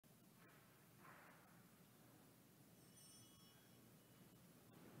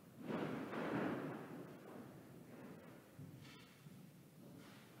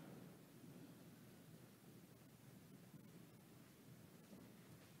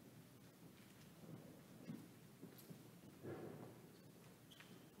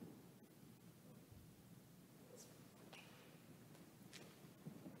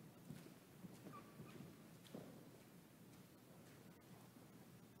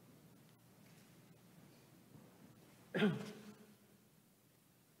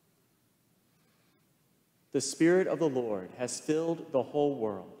The Spirit of the Lord has filled the whole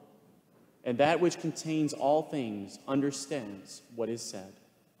world, and that which contains all things understands what is said.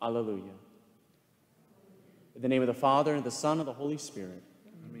 Alleluia. In the name of the Father, and the Son, and the Holy Spirit.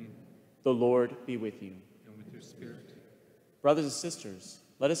 Amen. The Lord be with you. And with your spirit. Brothers and sisters,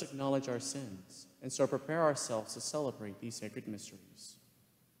 let us acknowledge our sins, and so prepare ourselves to celebrate these sacred mysteries.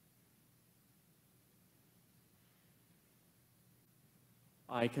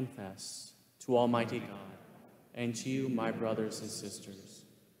 I confess to Almighty God and to you, my brothers and sisters,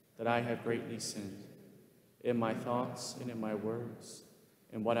 that I have greatly sinned in my thoughts and in my words,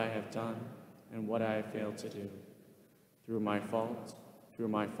 in what I have done and what I have failed to do, through my fault, through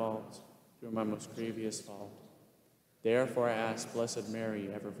my most grievous fault. Therefore I ask Blessed Mary,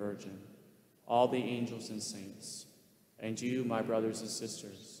 ever Virgin, all the angels and saints, and you, my brothers and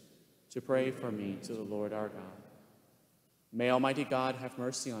sisters, to pray for me to the Lord our God. May Almighty God have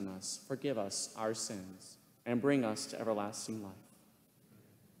mercy on us, forgive us our sins, and bring us to everlasting life.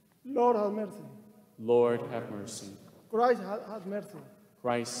 Lord have mercy. Lord have mercy. Christ have mercy.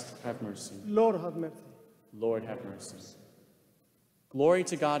 Christ have mercy. Lord have mercy. Lord have mercy. Glory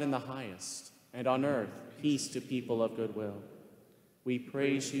to God in the highest, and on earth peace to people of good will. We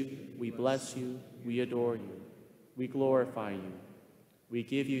praise you, we bless you, we adore you, we glorify you. We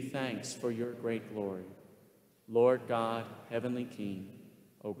give you thanks for your great glory. Lord God, heavenly King,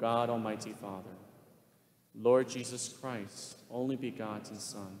 O God, almighty Father, Lord Jesus Christ, only begotten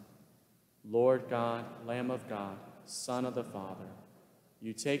Son, Lord God, Lamb of God, Son of the Father,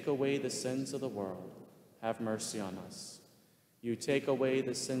 you take away the sins of the world, have mercy on us. You take away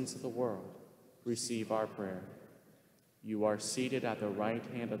the sins of the world, receive our prayer. You are seated at the right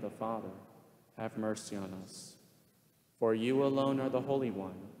hand of the Father, have mercy on us. For you alone are the Holy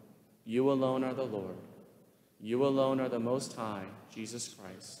One, you alone are the Lord, you alone are the Most High, Jesus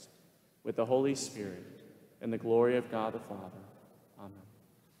Christ, with the Holy Spirit, and the glory of God the Father. Amen.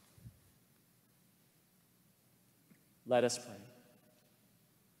 Let us pray.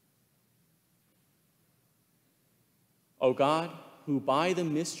 O God, who by the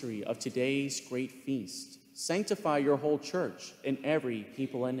mystery of today's great feast sanctify your whole church in every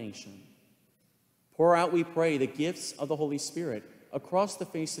people and nation, pour out, we pray, the gifts of the Holy Spirit across the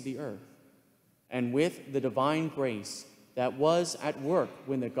face of the earth, and with the divine grace that was at work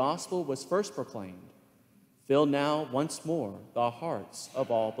when the gospel was first proclaimed, fill now once more the hearts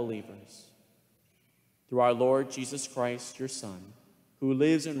of all believers. Through our Lord Jesus Christ, your Son, who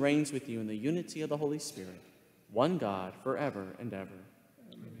lives and reigns with you in the unity of the Holy Spirit, one God, forever and ever.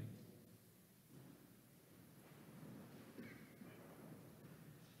 Amen.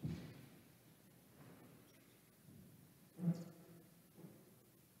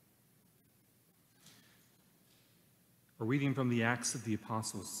 A reading from the Acts of the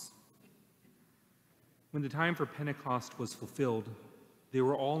Apostles. When the time for Pentecost was fulfilled, they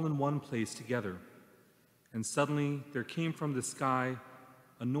were all in one place together, and suddenly there came from the sky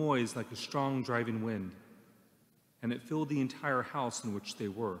a noise like a strong driving wind, and it filled the entire house in which they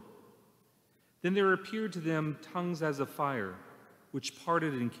were. Then there appeared to them tongues as of fire, which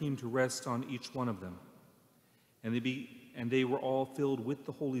parted and came to rest on each one of them. And they were all filled with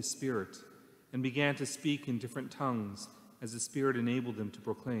the Holy Spirit, and began to speak in different tongues as the Spirit enabled them to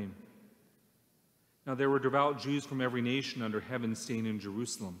proclaim. Now there were devout Jews from every nation under heaven staying in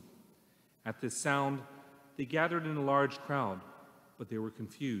Jerusalem. At this sound, they gathered in a large crowd, but they were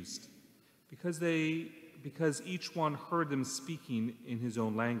confused, because each one heard them speaking in his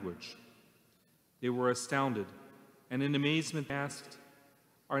own language. They were astounded, and in amazement asked,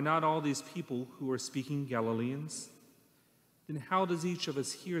 "Are not all these people who are speaking Galileans? Then how does each of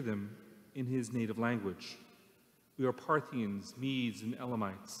us hear them in his native language? We are Parthians, Medes, and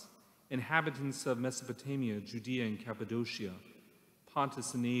Elamites, inhabitants of Mesopotamia, Judea and Cappadocia,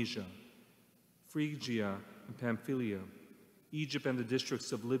 Pontus and Asia, Phrygia and Pamphylia, Egypt and the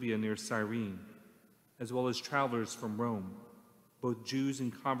districts of Libya near Cyrene, as well as travelers from Rome, both Jews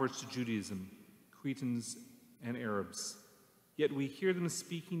and converts to Judaism, Cretans and Arabs. Yet we hear them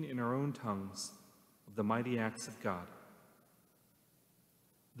speaking in our own tongues of the mighty acts of God."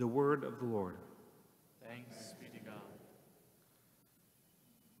 The word of the Lord. Thanks be to God.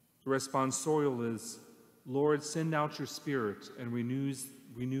 The responsorial is, "Lord, send out your Spirit and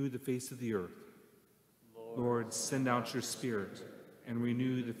renew the face of the earth." Lord, send out your Spirit and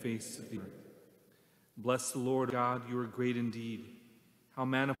renew the face of the earth. Bless the Lord God, you are great indeed. How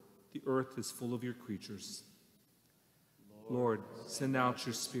manifold the earth is full of your creatures. Lord, send out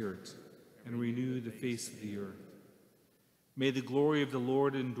your Spirit and renew the face of the earth. May the glory of the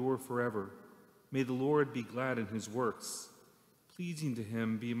Lord endure forever. May the Lord be glad in his works. Pleasing to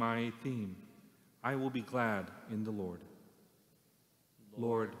him be my theme. I will be glad in the Lord.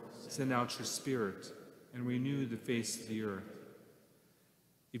 Lord, send out your Spirit and renew the face of the earth.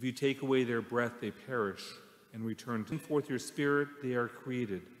 If you take away their breath, they perish and return. Send forth your Spirit, they are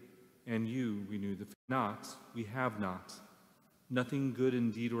created, and you renew the face. Not, we have not, nothing good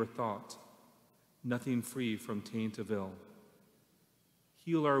in deed or thought, nothing free from taint of ill.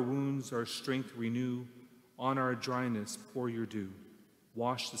 Heal our wounds, our strength renew, on our dryness pour your dew,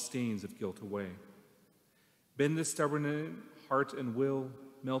 wash the stains of guilt away. Bend the stubborn heart and will,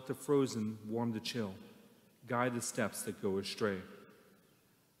 melt the frozen, warm the chill, guide the steps that go astray.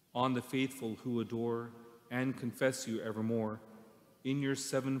 On the faithful who adore and confess you evermore, in your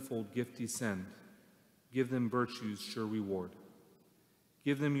sevenfold gift descend, give them virtue's sure reward.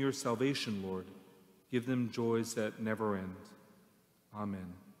 Give them your salvation, Lord, give them joys that never end.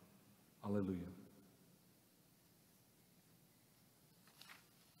 Amen. Alleluia.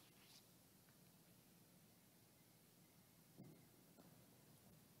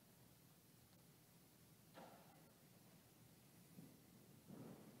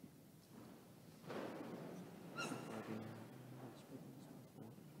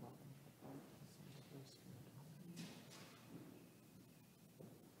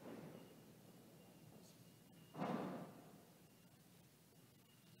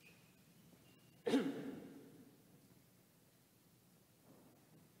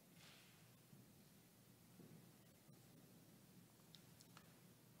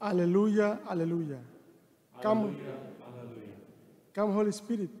 Alleluia, alleluia. Come, Alleluia, alleluia. come, Holy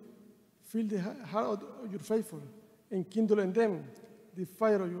Spirit, fill the heart of your faithful and kindle in them the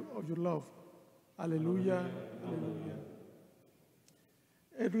fire of your love. Alleluia, alleluia.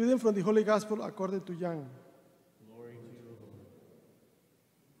 A reading from the Holy Gospel according to John. Glory to you,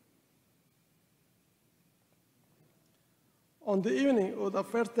 Lord. On the evening of the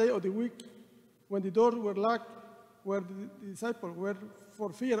first day of the week, when the doors were locked, where the disciples were for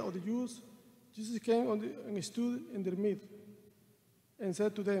fear of the Jews, Jesus came and stood in their midst and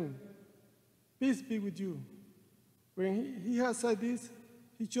said to them, "Peace be with you." When he had said this,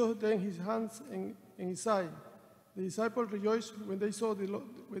 he showed them his hands and his side. The disciples rejoiced when they saw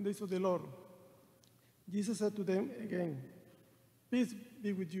the Lord. Jesus said to them again, "Peace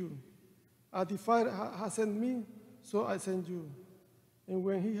be with you. As the Father has sent me, so I send you." And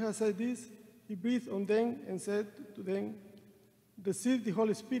when he had said this, he breathed on them and said to them, "Receive the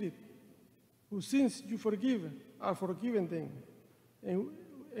Holy Spirit. Whose sins you forgive are forgiven them,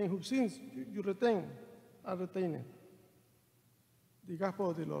 and whose sins you retain are retained." The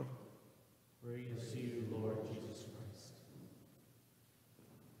Gospel of the Lord. Praise to you, Lord Jesus Christ.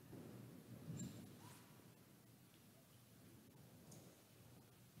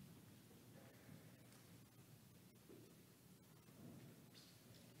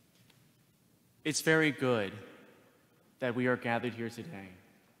 It's very good that we are gathered here today.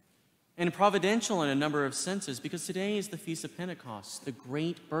 And providential in a number of senses, because today is the Feast of Pentecost, the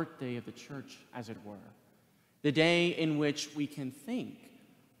great birthday of the church, as it were. The day in which we can think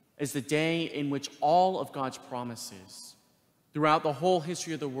is the day in which all of God's promises throughout the whole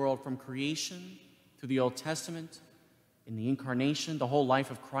history of the world, from creation to the Old Testament, in the incarnation, the whole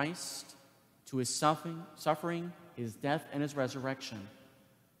life of Christ, to his suffering, his death, and his resurrection,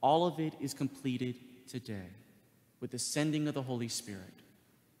 all of it is completed today with the sending of the Holy Spirit.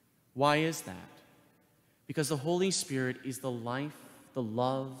 Why is that? Because the Holy Spirit is the life, the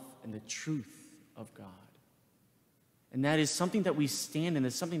love, and the truth of God. And that is something that we stand in,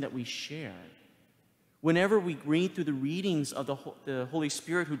 it's something that we share. Whenever we read through the readings of the Holy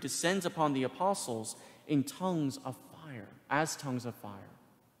Spirit who descends upon the apostles in tongues of fire, as tongues of fire,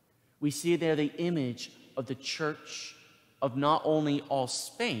 we see there the image of the church, of not only all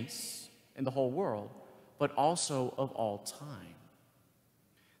space in the whole world, but also of all time.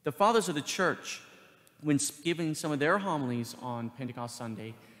 The fathers of the church, when giving some of their homilies on Pentecost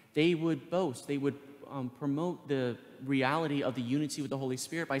Sunday, they would boast, they would promote the reality of the unity with the Holy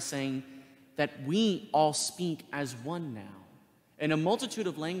Spirit by saying that we all speak as one now, in a multitude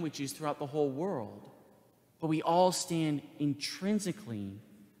of languages throughout the whole world, but we all stand intrinsically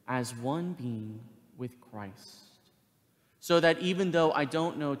as one being with Christ. So that even though I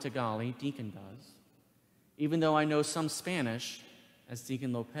don't know Tagalog, Deacon does, even though I know some Spanish, as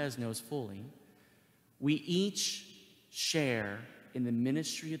Deacon Lopez knows fully, we each share in the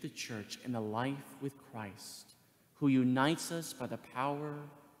ministry of the church and the life with Christ, who unites us by the power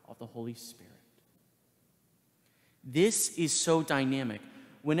of the Holy Spirit. This is so dynamic.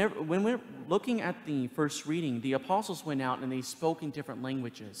 when we're looking at the first reading, the apostles went out and they spoke in different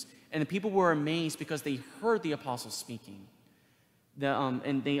languages. And the people were amazed because they heard the apostles speaking.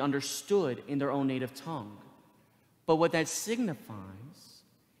 And they understood in their own native tongue. But what that signifies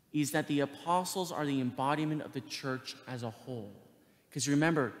is that the apostles are the embodiment of the church as a whole. Because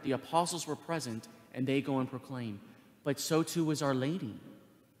remember, the apostles were present and they go and proclaim. But so too was Our Lady.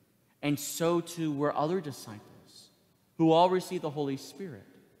 And so too were other disciples who all received the Holy Spirit.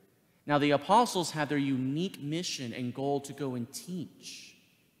 Now the apostles had their unique mission and goal to go and teach,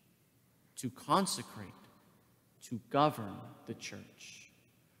 to consecrate, to govern the church.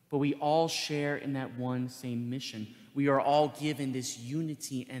 But we all share in that one same mission. We are all given this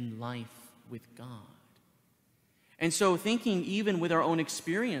unity and life with God. And so thinking even with our own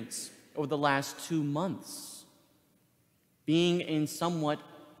experience over the last 2 months, being in somewhat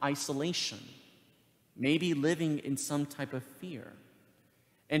isolation, maybe living in some type of fear,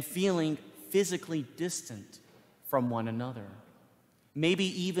 and feeling physically distant from one another. Maybe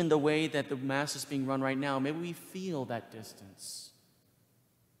even the way that the Mass is being run right now, maybe we feel that distance.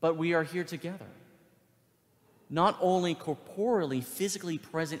 But we are here together. Not only corporally, physically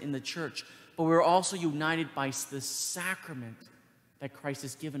present in the church, but we're also united by the sacrament that Christ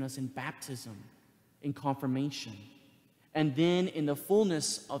has given us in baptism, in confirmation, and then in the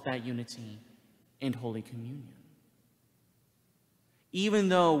fullness of that unity in Holy Communion. Even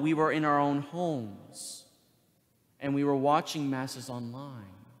though we were in our own homes and we were watching Masses online,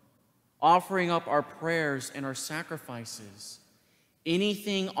 offering up our prayers and our sacrifices,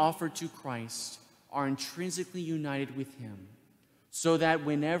 anything offered to Christ are intrinsically united with Him, so that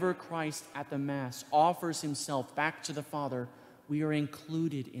whenever Christ at the Mass offers Himself back to the Father, we are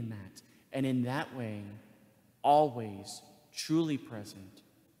included in that, and in that way, always truly present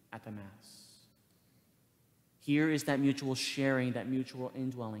at the Mass. Here is that mutual sharing, that mutual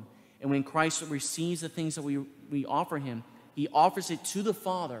indwelling. And when Christ receives the things that we offer Him, He offers it to the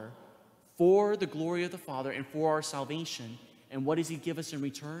Father for the glory of the Father and for our salvation. And what does He give us in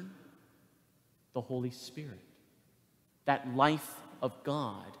return? The Holy Spirit. That life of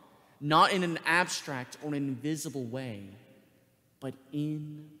God, not in an abstract or an invisible way, but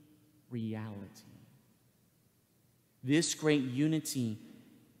in reality. This great unity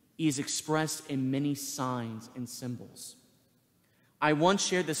is expressed in many signs and symbols. I once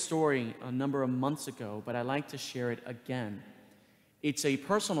shared this story a number of months ago, but I like to share it again. It's a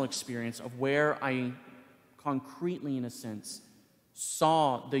personal experience of where I concretely, in a sense,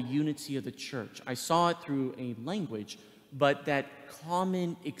 saw the unity of the church. I saw it through a language, but that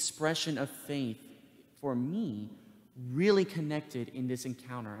common expression of faith, for me, really connected in this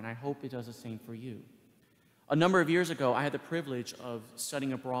encounter, and I hope it does the same for you. A number of years ago, I had the privilege of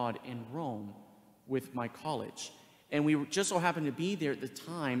studying abroad in Rome with my college, and we just so happened to be there at the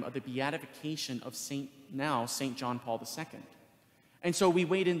time of the beatification of St. John Paul II. And so we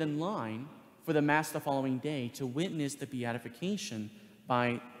waited in line for the Mass the following day to witness the beatification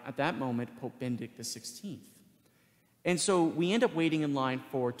by, at that moment, Pope Benedict XVI. And so we end up waiting in line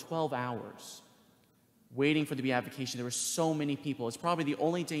for 12 hours, waiting for the beatification. There were so many people. It's probably the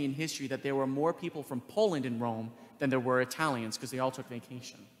only day in history that there were more people from Poland in Rome than there were Italians, because they all took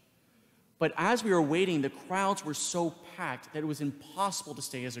vacation. But as we were waiting, the crowds were so packed that it was impossible to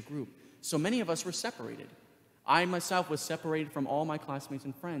stay as a group. So many of us were separated. I myself was separated from all my classmates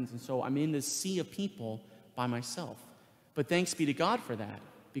and friends, and so I'm in this sea of people by myself. But thanks be to God for that,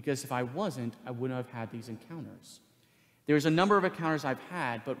 because if I wasn't, I wouldn't have had these encounters. There's a number of encounters I've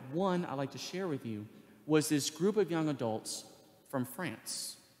had, but one I'd like to share with you was this group of young adults from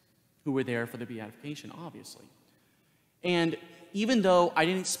France who were there for the beatification, obviously. And even though I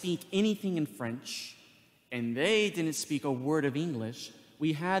didn't speak anything in French, and they didn't speak a word of English,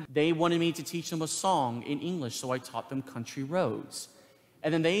 they wanted me to teach them a song in English, so I taught them Country Roads.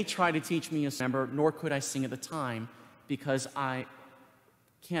 And then they tried to teach me a number, nor could I sing at the time, because I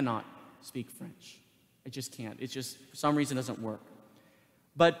cannot speak French. I just can't. It just, for some reason, doesn't work.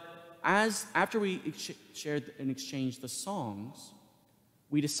 But after we shared and exchanged the songs,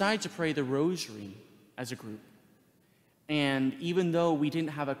 we decided to pray the rosary as a group. And even though we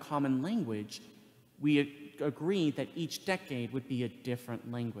didn't have a common language, we agreed that each decade would be a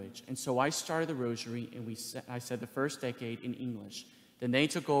different language. And so I started the rosary, and I said the first decade in English. Then they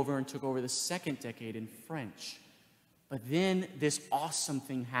took over the second decade in French. But then this awesome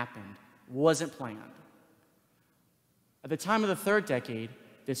thing happened. Wasn't planned. At the time of the third decade,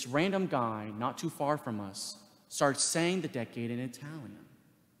 this random guy, not too far from us, started saying the decade in Italian.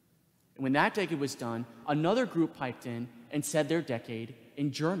 And when that decade was done, another group piped in and said their decade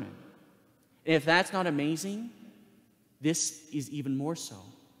in German. And if that's not amazing, this is even more so.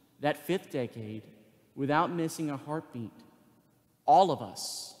 that fifth decade, without missing a heartbeat, all of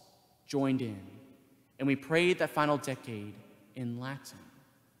us joined in, and we prayed that final decade in Latin.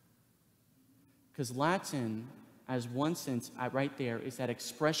 Because Latin, as one sense, right there, is that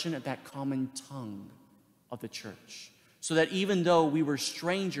expression of that common tongue of the church. So that even though we were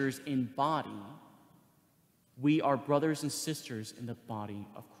strangers in body, we are brothers and sisters in the body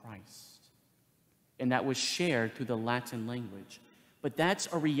of Christ. And that was shared through the Latin language. But that's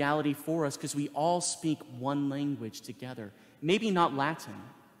a reality for us because we all speak one language together. Maybe not Latin,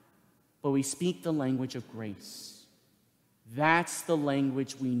 but we speak the language of grace. That's the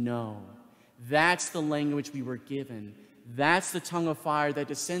language we know. That's the language we were given. That's the tongue of fire that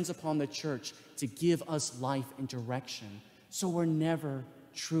descends upon the church to give us life and direction. So we're never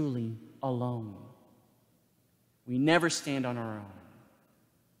truly alone. We never stand on our own.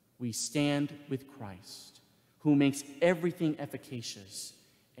 We stand with Christ, who makes everything efficacious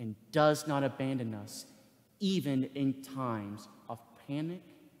and does not abandon us, even in times of panic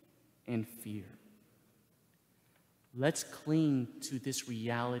and fear. Let's cling to this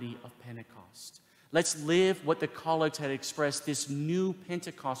reality of Pentecost. Let's live what the collect had expressed, this new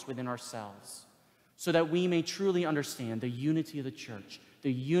Pentecost within ourselves, so that we may truly understand the unity of the church,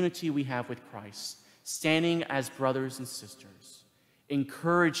 the unity we have with Christ, standing as brothers and sisters,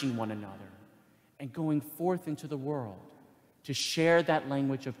 encouraging one another, and going forth into the world to share that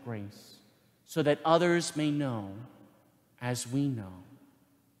language of grace so that others may know as we know.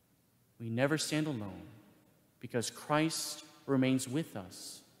 We never stand alone because Christ remains with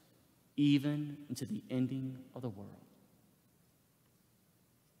us even into the ending of the world.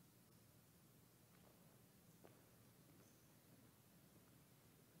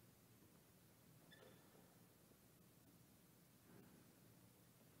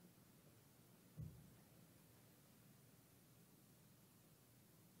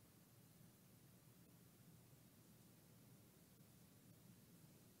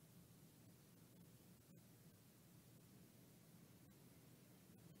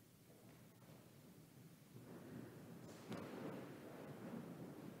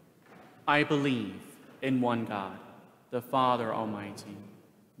 I believe in one God, the Father Almighty,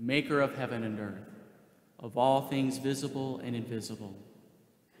 maker of heaven and earth, of all things visible and invisible.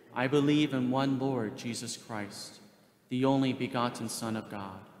 I believe in one Lord Jesus Christ, the only begotten Son of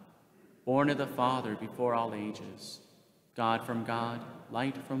God, born of the Father before all ages, God from God,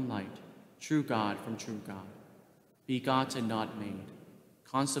 light from light, true God from true God, begotten, not made,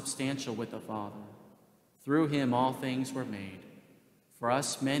 consubstantial with the Father. Through him all things were made. For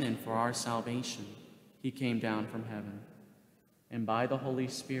us men and for our salvation, he came down from heaven, and by the Holy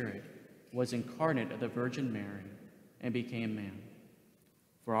Spirit was incarnate of the Virgin Mary and became man.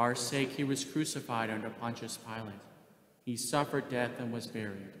 For our sake he was crucified under Pontius Pilate. He suffered death and was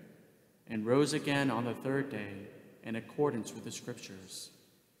buried, and rose again on the third day in accordance with the Scriptures.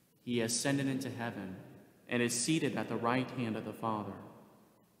 He ascended into heaven and is seated at the right hand of the Father.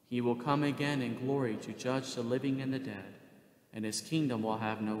 He will come again in glory to judge the living and the dead, and his kingdom will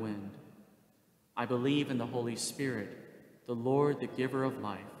have no end. I believe in the Holy Spirit, the Lord, the giver of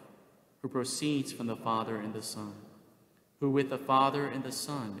life, who proceeds from the Father and the Son, who with the Father and the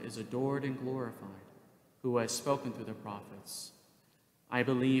Son is adored and glorified, who has spoken through the prophets. I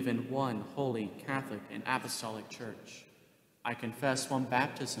believe in one holy, Catholic, and apostolic church. I confess one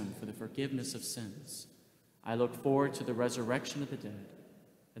baptism for the forgiveness of sins. I look forward to the resurrection of the dead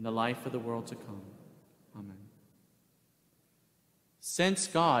and the life of the world to come. Amen. Since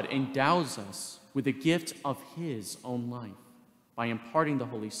God endows us with the gift of his own life by imparting the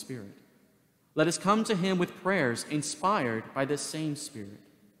Holy Spirit, let us come to him with prayers inspired by the same Spirit.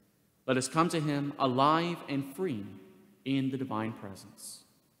 Let us come to him alive and free in the divine presence.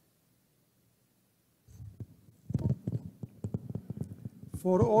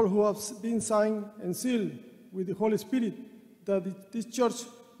 For all who have been signed and sealed with the Holy Spirit, that this church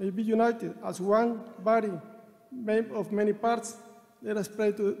may be united as one body made of many parts, let us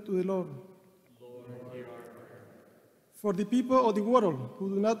pray to the Lord. Lord, hear our prayer. For the people of the world who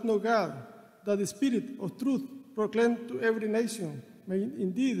do not know God, that the Spirit of truth proclaimed to every nation may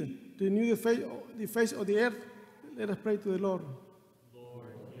indeed renew the face of the earth, let us pray to the Lord. Lord,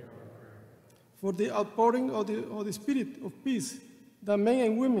 hear our prayer. For the outpouring of the Spirit of peace, that men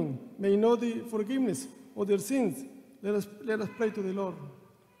and women may know the forgiveness of their sins, let us pray to the Lord.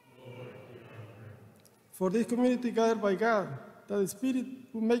 Lord, hear our prayer. For this community gathered by God, that the Spirit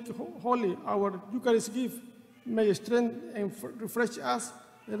who makes holy our Eucharist gift may strengthen and refresh us,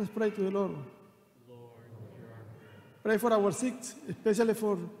 let us pray to the Lord. Lord, hear our prayer. Pray for our sick, especially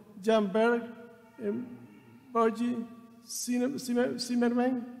for Jan Berg and Bergie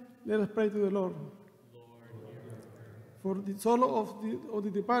Zimmerman, let us pray to the Lord. For the soul of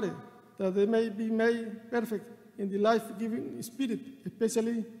the departed, that they may be made perfect in the life-giving spirit,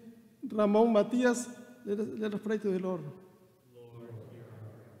 especially Ramon Matias, let us pray to the Lord.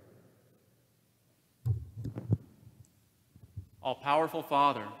 All-powerful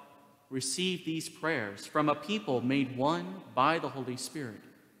Father, receive these prayers from a people made one by the Holy Spirit,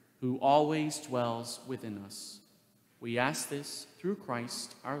 who always dwells within us. We ask this through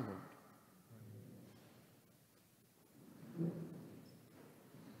Christ our Lord.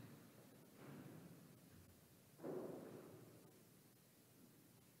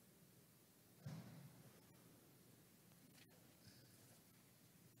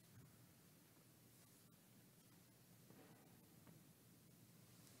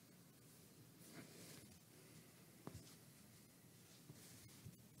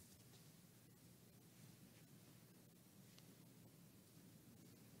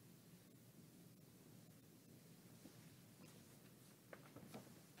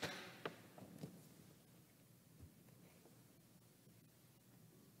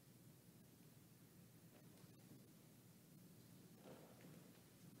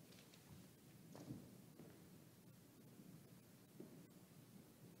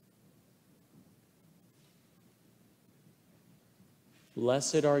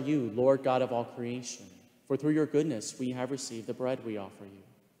 Blessed are you, Lord God of all creation, for through your goodness we have received the bread we offer you,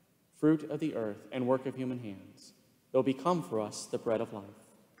 fruit of the earth and work of human hands, though become for us the bread of life.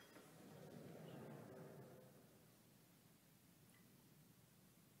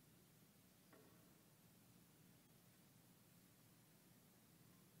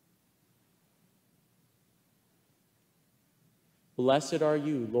 Blessed are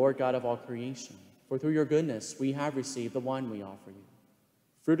you, Lord God of all creation, for through your goodness we have received the wine we offer you,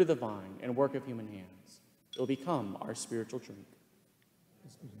 fruit of the vine and work of human hands. It will become our spiritual drink.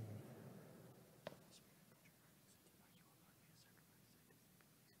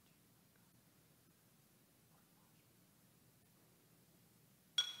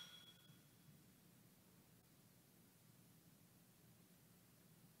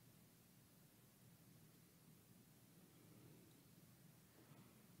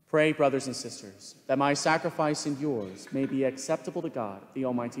 Pray, brothers and sisters, that my sacrifice and yours may be acceptable to God, the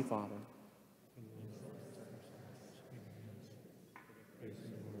Almighty Father.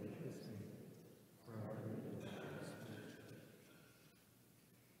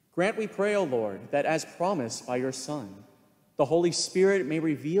 Grant, we pray, O Lord, that as promised by your Son, the Holy Spirit may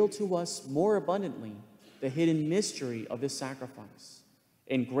reveal to us more abundantly the hidden mystery of this sacrifice,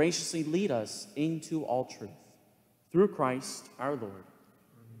 and graciously lead us into all truth. Through Christ our Lord.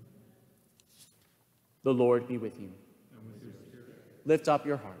 The Lord be with you. And with your spirit. Lift up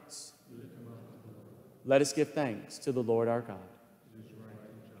your hearts. Let us give thanks to the Lord our God.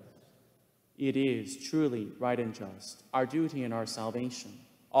 It is truly right and just, our duty and our salvation,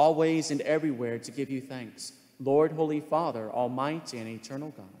 always and everywhere to give you thanks, Lord, Holy Father, almighty and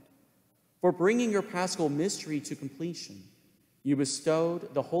eternal God. For bringing your paschal mystery to completion, you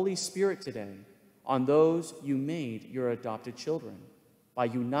bestowed the Holy Spirit today on those you made your adopted children by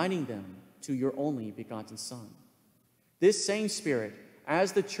uniting them to your only begotten Son. This same Spirit,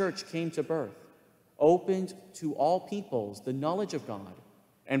 as the Church came to birth, opened to all peoples the knowledge of God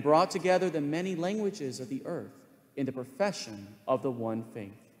and brought together the many languages of the earth in the profession of the one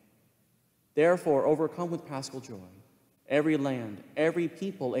faith. Therefore, overcome with paschal joy, every land, every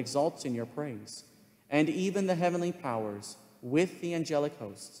people exalts in your praise, and even the heavenly powers with the angelic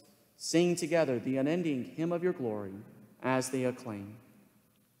hosts sing together the unending hymn of your glory as they acclaim,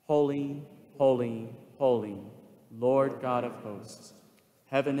 Holy, holy, holy, Lord God of hosts,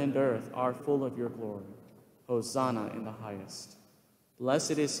 heaven and earth are full of your glory. Hosanna in the highest.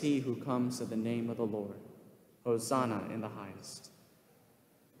 Blessed is he who comes in the name of the Lord. Hosanna in the highest.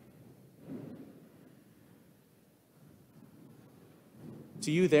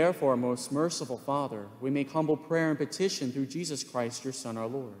 To you, therefore, most merciful Father, we make humble prayer and petition through Jesus Christ, your Son, our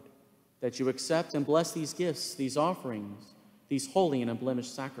Lord, that you accept and bless these gifts, these offerings, these holy and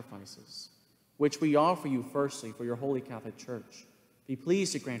unblemished sacrifices, which we offer you firstly for your holy Catholic Church. Be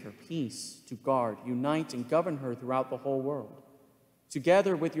pleased to grant her peace, to guard, unite, and govern her throughout the whole world,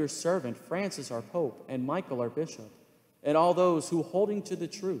 together with your servant Francis, our Pope, and Michael, our Bishop, and all those who, holding to the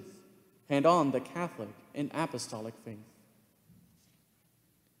truth, hand on the Catholic and apostolic faith.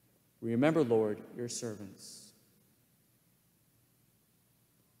 Remember, Lord, your servants,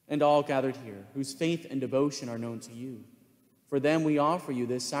 and all gathered here, whose faith and devotion are known to you. For them we offer you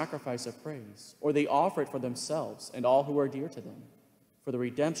this sacrifice of praise, or they offer it for themselves and all who are dear to them, for the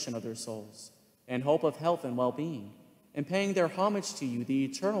redemption of their souls, and hope of health and well-being, and paying their homage to you, the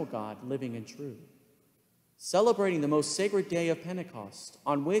eternal God, living and true. Celebrating the most sacred day of Pentecost,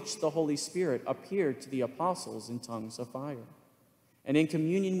 on which the Holy Spirit appeared to the apostles in tongues of fire, and in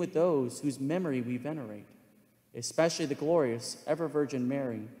communion with those whose memory we venerate, especially the glorious ever-Virgin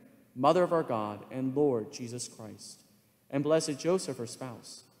Mary, Mother of our God and Lord Jesus Christ, and blessed Joseph, her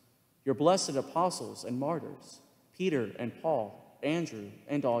spouse, your blessed apostles and martyrs, Peter and Paul, Andrew,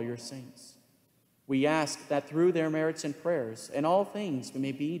 and all your saints. We ask that through their merits and prayers, in all things we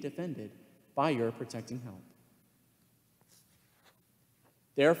may be defended by your protecting help.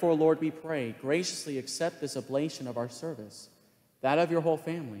 Therefore, Lord, we pray, graciously accept this oblation of our service, that of your whole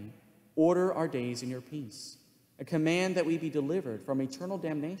family. Order our days in your peace, and command that we be delivered from eternal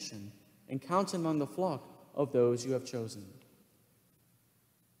damnation and counted among the flock of those you have chosen.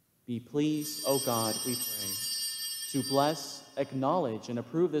 Be pleased, O God, we pray, to bless, acknowledge, and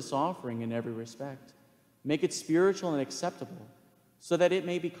approve this offering in every respect. Make it spiritual and acceptable, so that it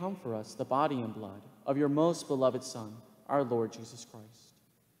may become for us the body and blood of your most beloved Son, our Lord Jesus Christ.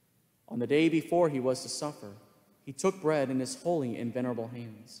 On the day before he was to suffer, he took bread in his holy and venerable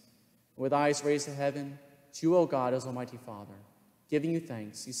hands. With eyes raised to heaven, to you, O God, as Almighty Father, giving you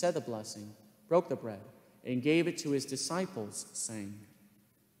thanks, he said the blessing, broke the bread, and gave it to his disciples, saying,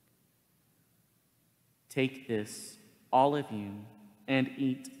 "Take this, all of you, and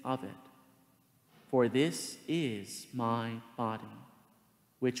eat of it, for this is my body,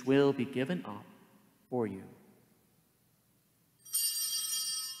 which will be given up for you."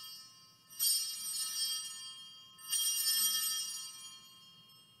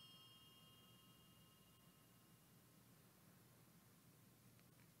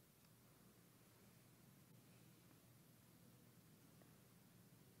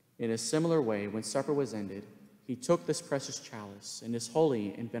 In a similar way, when supper was ended, he took this precious chalice in his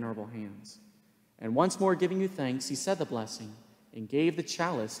holy and venerable hands, and once more giving you thanks, he said the blessing, and gave the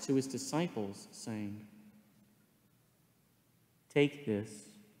chalice to his disciples, saying, "Take this,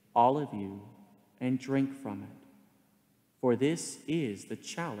 all of you, and drink from it, for this is the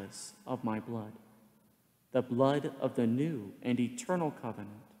chalice of my blood, the blood of the new and eternal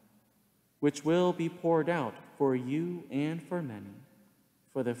covenant, which will be poured out for you and for many,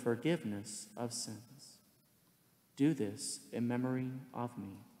 for the forgiveness of sins. Do this in memory of me."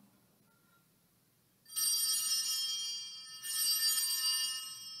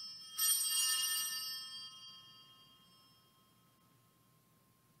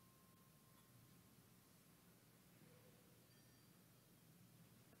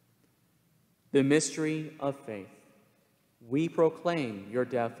 The mystery of faith. We proclaim your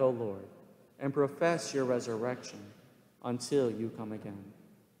death, O Lord, and profess your resurrection until you come again.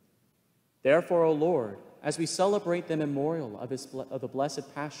 Therefore, O Lord, as we celebrate the memorial of the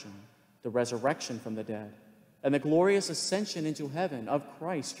blessed Passion, the resurrection from the dead, and the glorious ascension into heaven of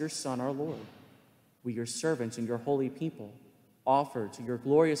Christ, your Son, our Lord, we, your servants and your holy people, offer to your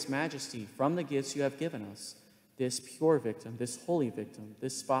glorious majesty from the gifts you have given us this pure victim, this holy victim,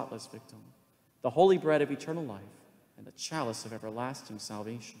 this spotless victim, the holy bread of eternal life, and the chalice of everlasting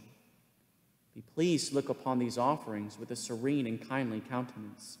salvation. Be pleased to look upon these offerings with a serene and kindly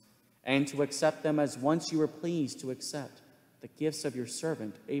countenance, and to accept them as once you were pleased to accept the gifts of your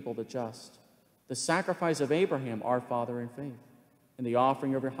servant Abel the just, the sacrifice of Abraham, our father in faith, and the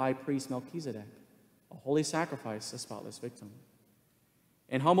offering of your high priest Melchizedek, a holy sacrifice, a spotless victim.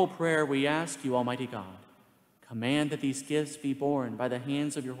 In humble prayer, we ask you, Almighty God, command that these gifts be borne by the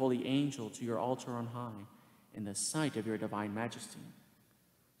hands of your holy angel to your altar on high, in the sight of your divine majesty,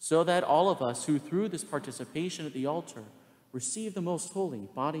 so that all of us who through this participation at the altar receive the most holy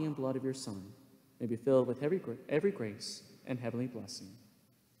body and blood of your Son may be filled with every grace and heavenly blessing.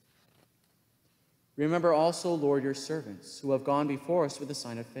 Remember also, Lord, your servants who have gone before us with the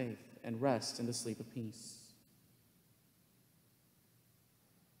sign of faith, and rest in the sleep of peace.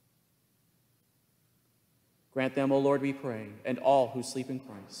 Grant them, O Lord, we pray, and all who sleep in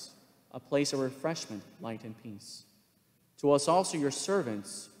Christ, a place of refreshment, light, and peace. To us also, your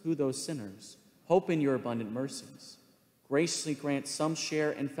servants, who, though sinners, hope in your abundant mercies, graciously grant some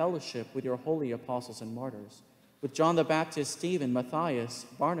share in fellowship with your holy apostles and martyrs, with John the Baptist, Stephen, Matthias,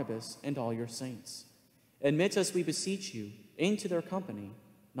 Barnabas, and all your saints. Admit us, we beseech you, into their company,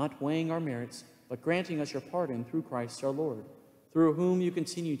 not weighing our merits, but granting us your pardon through Christ our Lord, through whom you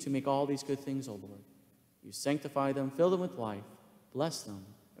continue to make all these good things, O Lord. You sanctify them, fill them with life, bless them,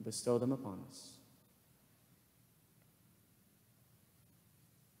 and bestow them upon us.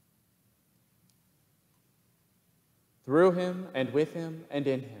 Through him, and with him, and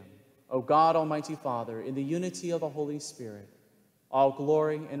in him, O God, Almighty Father, in the unity of the Holy Spirit, all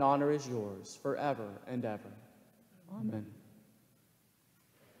glory and honor is yours forever and ever. Amen.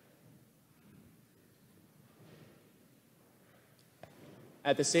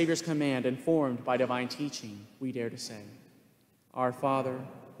 At the Savior's command, informed by divine teaching, we dare to say, Our Father,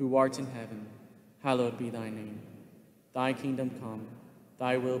 who art in heaven, hallowed be thy name. Thy kingdom come,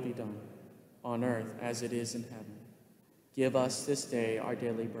 thy will be done, on earth as it is in heaven. Give us this day our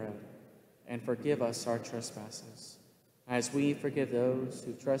daily bread, and forgive us our trespasses, as we forgive those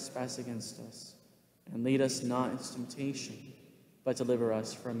who trespass against us. And lead us not into temptation, but deliver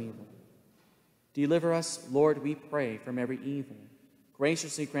us from evil. Deliver us, Lord, we pray, from every evil.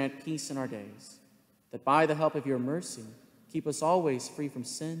 Graciously grant peace in our days, that by the help of your mercy, keep us always free from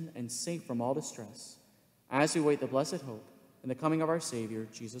sin and safe from all distress, as we wait the blessed hope and the coming of our Savior,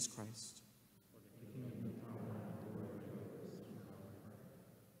 Jesus Christ.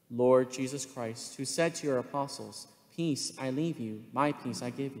 Lord Jesus Christ, who said to your apostles, Peace I leave you, my peace I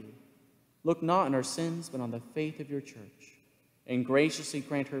give you, look not on our sins, but on the faith of your church, and graciously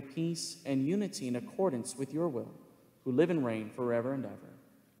grant her peace and unity in accordance with your will, who live and reign forever and ever.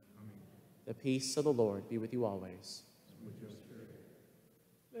 Amen. The peace of the Lord be with you always. With your spirit.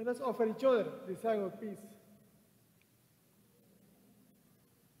 Let us offer each other the sign of peace.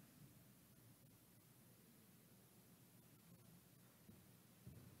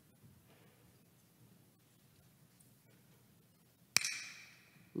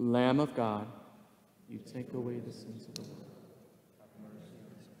 Lamb of God, you take away the sins of the world.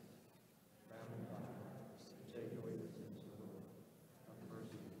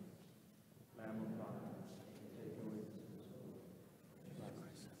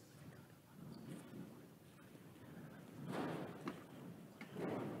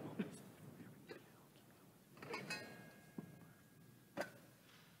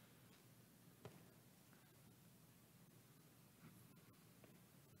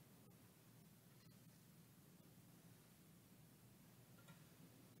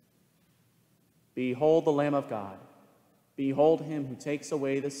 Behold the Lamb of God. Behold him who takes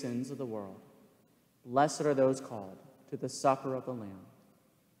away the sins of the world. Blessed are those called to the supper of the Lamb.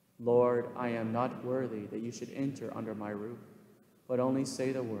 Lord, I am not worthy that you should enter under my roof, but only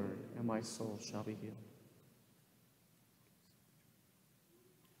say the word, and my soul shall be healed.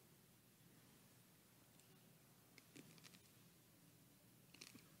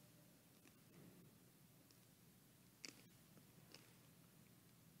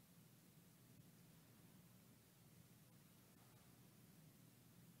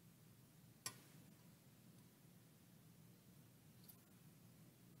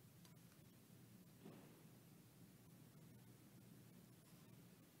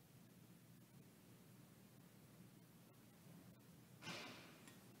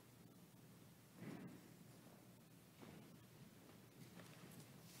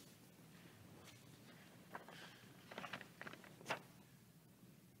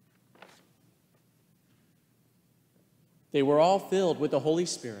 They were all filled with the Holy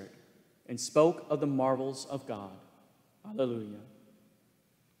Spirit and spoke of the marvels of God. Alleluia.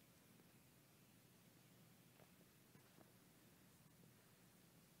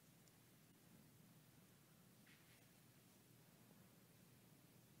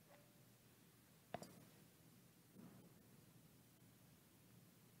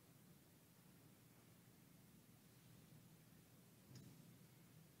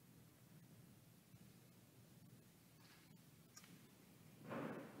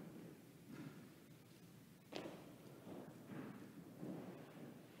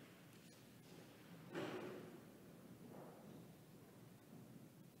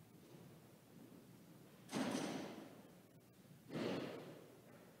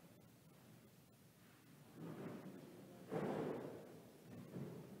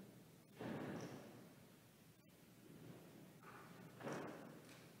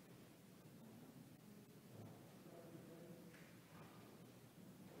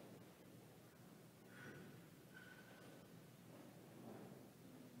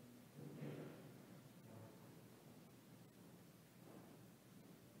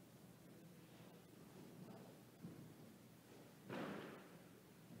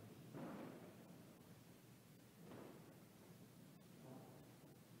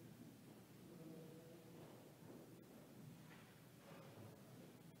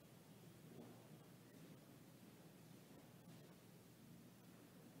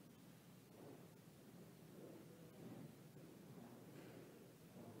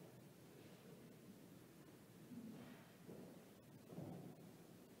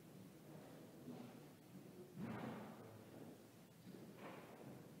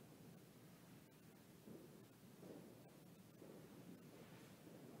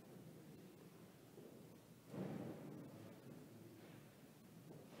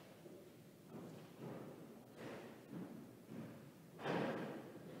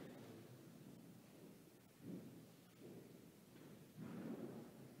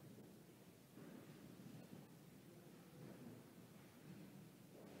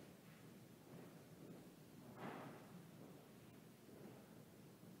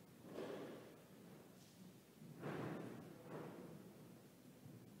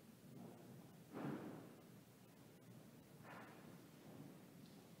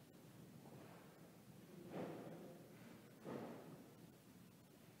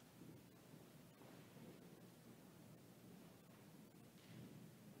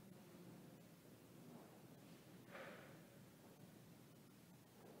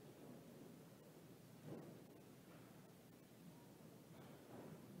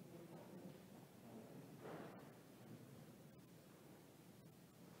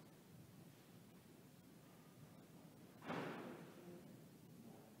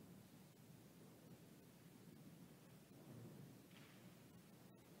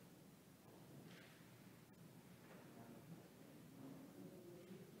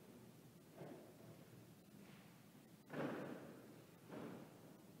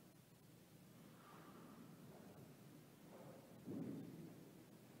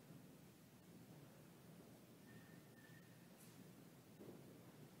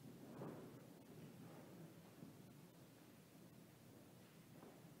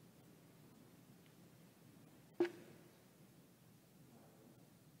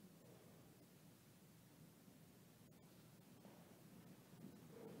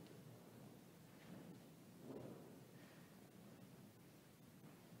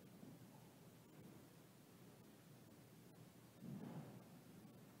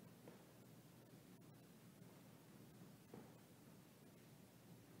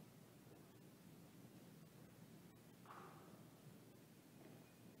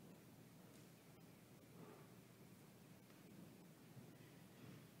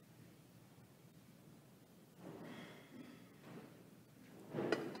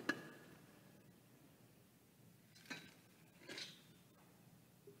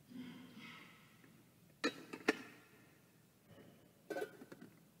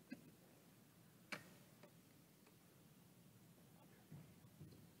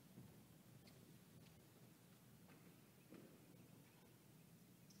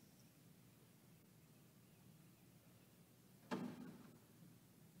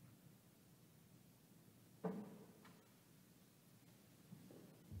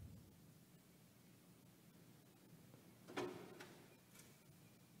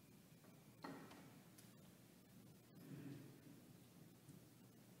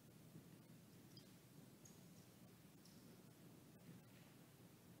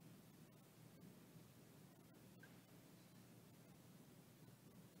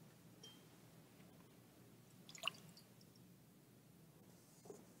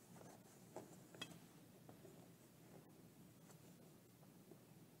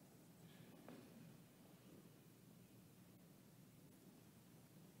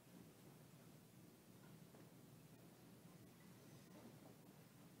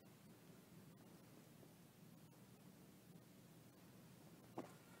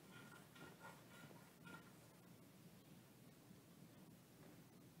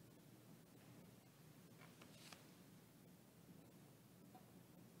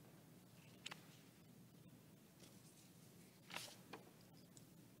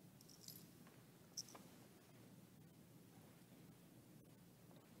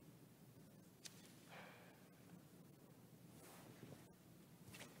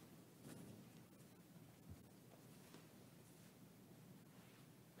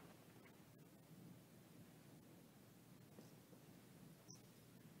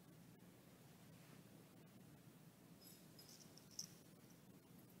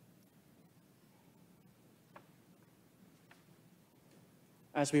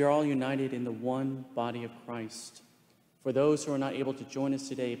 as we are all united in the one body of Christ, for those who are not able to join us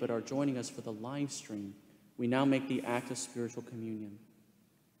today but are joining us for the live stream, we now make the act of spiritual communion.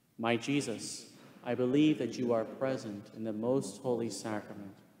 My Jesus, I believe that you are present in the most holy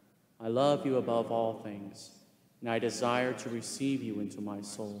sacrament. I love you above all things, and I desire to receive you into my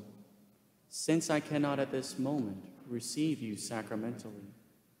soul. Since I cannot at this moment receive you sacramentally,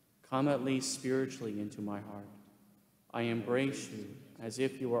 come at least spiritually into my heart. I embrace you as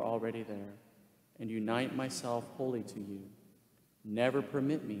if you were already there, and unite myself wholly to you. Never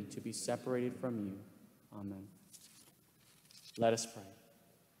permit me to be separated from you. Amen. Let us pray.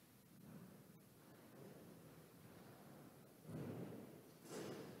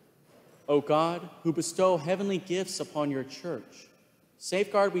 O God, who bestow heavenly gifts upon your church,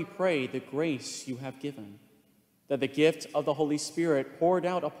 safeguard, we pray, the grace you have given, that the gift of the Holy Spirit poured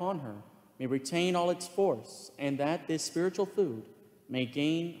out upon her may retain all its force, and that this spiritual food may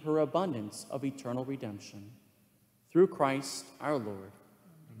gain her abundance of eternal redemption. Through Christ our Lord.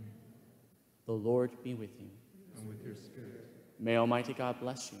 Amen. The Lord be with you. And with your spirit. May Almighty God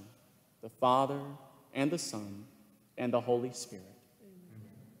bless you, the Father, and the Son, and the Holy Spirit.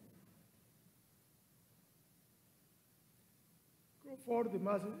 Go forward, the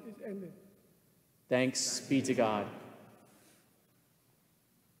Mass is ended. Thanks be to God.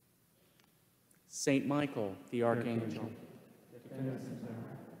 Saint Michael, the Archangel, defend us in battle.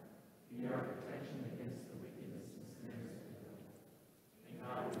 Be our